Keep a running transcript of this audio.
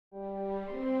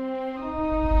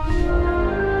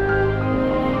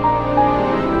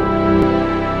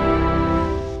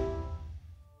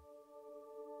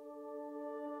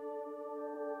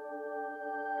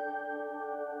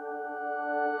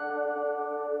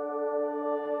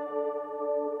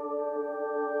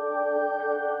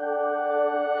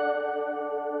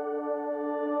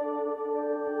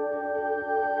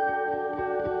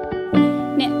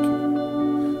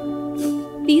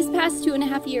past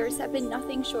 2.5 years have been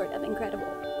nothing short of incredible.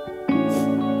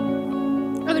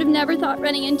 I would have never thought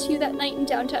running into you that night in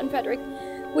downtown Frederick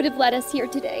would have led us here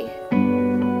today.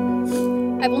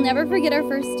 I will never forget our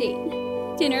first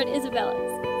date, dinner at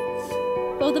Isabella's.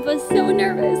 Both of us so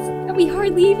nervous that we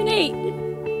hardly even ate.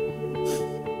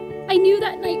 I knew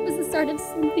that night was the start of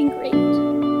something great.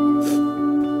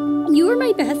 You were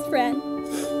my best friend,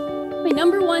 my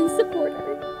 #1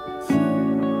 supporter,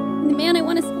 and the man I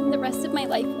want to spend the rest of my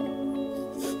life with.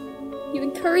 You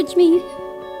encourage me,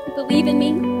 you believe in me,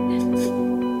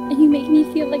 and you make me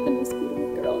feel like the most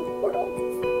beautiful girl in the world.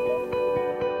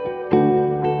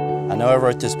 I know I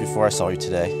wrote this before I saw you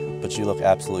today, but you look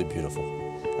absolutely beautiful.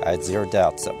 I had zero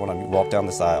doubts that when I walked down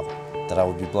this aisle, that I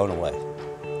would be blown away.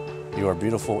 You are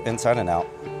beautiful inside and out,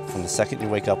 from the second you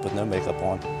wake up with no makeup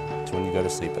on to when you go to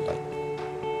sleep at night.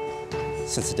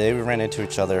 Since the day we ran into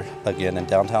each other again in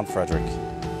downtown Frederick,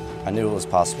 I knew it was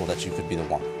possible that you could be the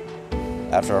one.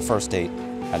 After our first date,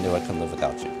 I knew I couldn't live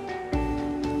without you.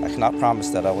 I cannot promise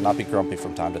that I will not be grumpy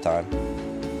from time to time,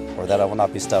 or that I will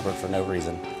not be stubborn for no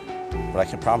reason, but I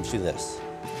can promise you this.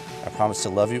 I promise to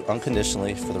love you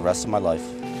unconditionally for the rest of my life,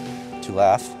 to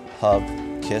laugh, hug,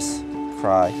 kiss,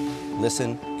 cry,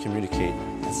 listen, communicate,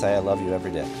 and say I love you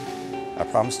every day. I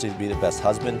promise to be the best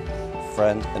husband,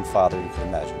 friend, and father you can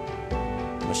imagine.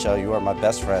 Michelle, you are my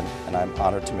best friend, and I am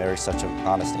honored to marry such an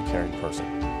honest and caring person.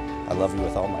 I love you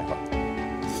with all my heart.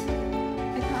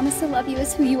 I promise to love you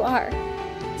as who you are.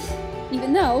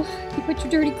 Even though you put your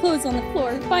dirty clothes on the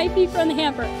floor 5 feet from the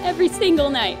hamper every single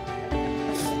night.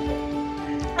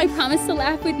 I promise to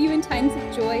laugh with you in times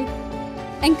of joy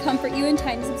and comfort you in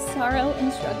times of sorrow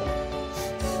and struggle.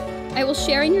 I will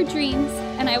share in your dreams,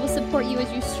 and I will support you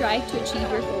as you strive to achieve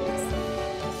your goals.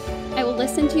 I will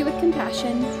listen to you with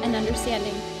compassion and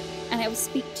understanding, and I will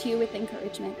speak to you with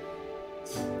encouragement.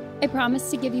 I promise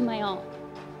to give you my all.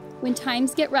 When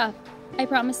times get rough, I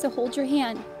promise to hold your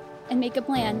hand and make a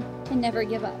plan and never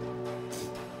give up.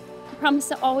 I promise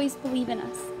to always believe in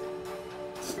us.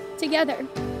 Together,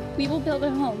 we will build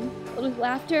a home filled with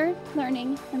laughter,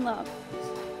 learning, and love.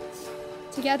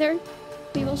 Together,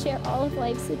 we will share all of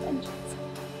life's adventures.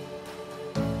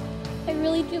 I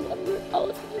really do love you with all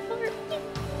of my heart.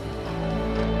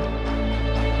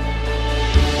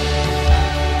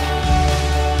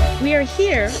 We are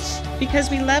here because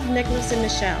we love Nicholas and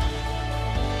Michelle.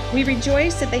 We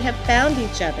rejoice that they have found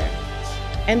each other,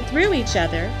 and through each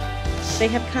other, they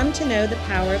have come to know the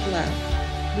power of love.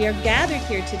 We are gathered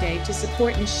here today to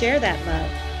support and share that love.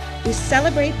 We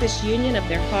celebrate this union of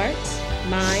their hearts,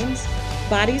 minds,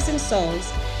 bodies, and souls,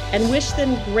 and wish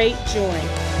them great joy.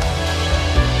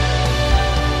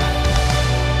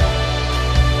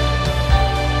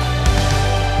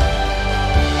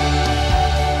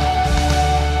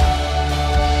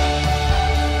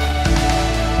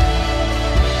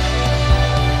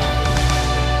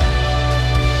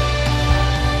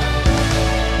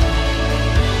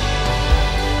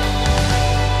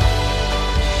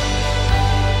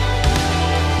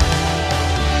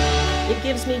 It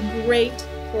gives me great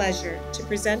pleasure to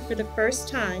present for the first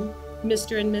time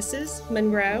Mr. and Mrs.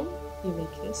 Monroe. You may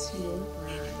kiss your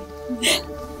bride.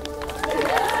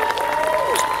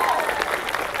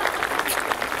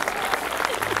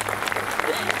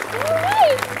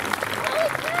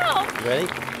 You ready?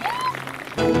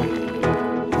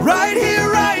 Right here,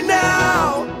 right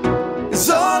now, is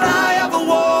all I ever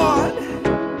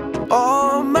want.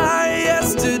 All my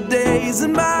yesterdays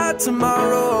and my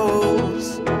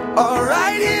tomorrows. All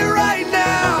right here, right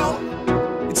now,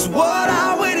 it's what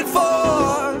I waited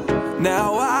for.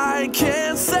 Now I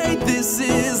can say this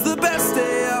is the best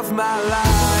day of my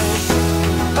life.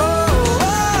 Oh,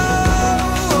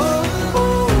 oh, oh,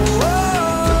 oh,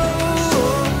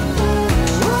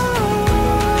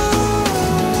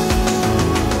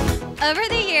 oh. Over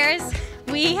the years,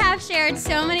 we have shared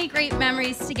so many great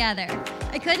memories together.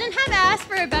 I couldn't have asked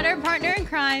for a better partner in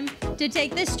crime to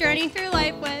take this journey through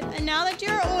life with, and now that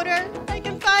you're older, I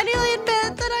can finally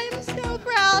admit that I am so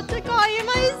proud to call you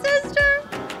my sister.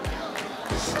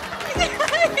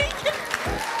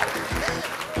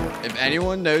 If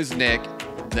anyone knows Nick,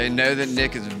 they know that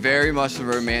Nick is very much the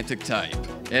romantic type.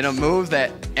 In a move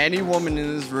that any woman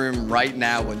in this room right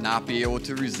now would not be able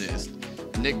to resist,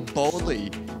 Nick boldly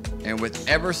and with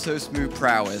ever so smooth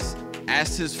prowess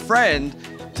asked his friend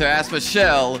to ask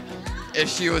Michelle if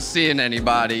she was seeing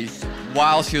anybody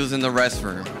while she was in the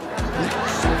restroom.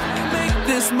 Make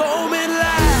this moment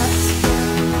last.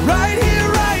 Right here,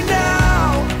 right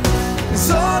now, is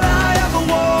all I ever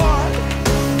want.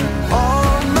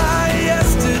 All my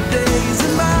yesterdays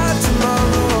and my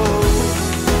tomorrows.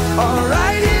 All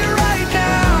right here, right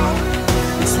now,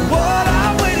 it's what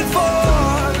I waited for.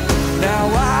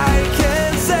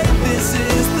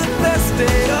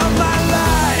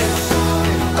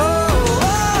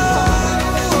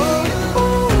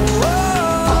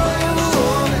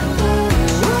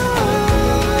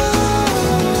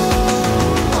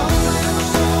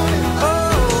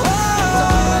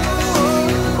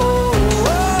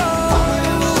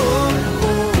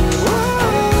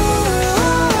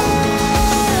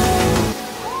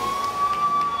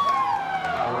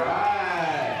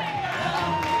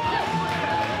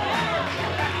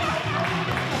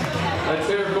 Let's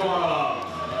hear it for